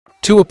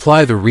To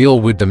apply the real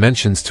wood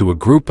dimensions to a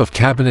group of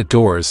cabinet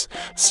doors,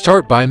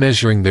 start by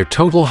measuring their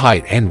total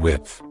height and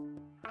width.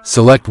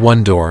 Select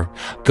one door,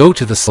 go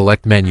to the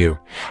Select menu,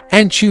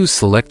 and choose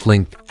Select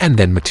Length and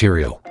then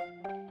Material.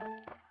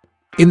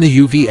 In the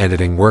UV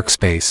Editing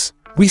workspace,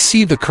 we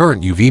see the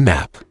current UV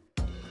map.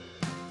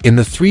 In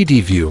the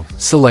 3D view,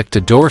 select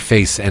a door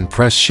face and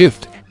press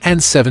Shift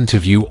and 7 to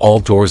view all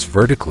doors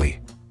vertically.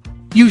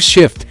 Use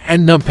Shift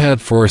and numpad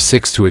 4 or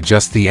 6 to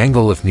adjust the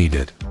angle if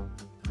needed.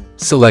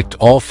 Select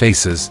all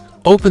faces,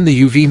 open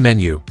the UV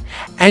menu,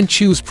 and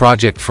choose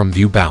Project from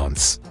View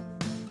Bounds.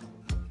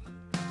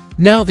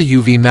 Now the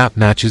UV map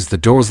matches the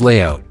door's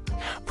layout.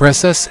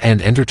 Press S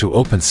and Enter to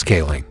open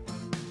scaling.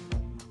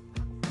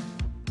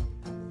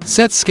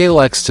 Set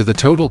Scale X to the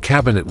total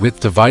cabinet width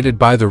divided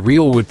by the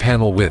real wood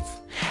panel width,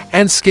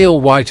 and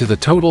Scale Y to the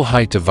total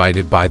height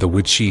divided by the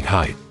wood sheet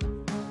height.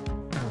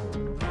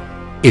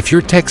 If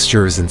your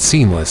texture isn't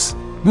seamless,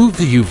 move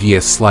the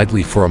UVS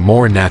slightly for a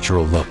more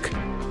natural look.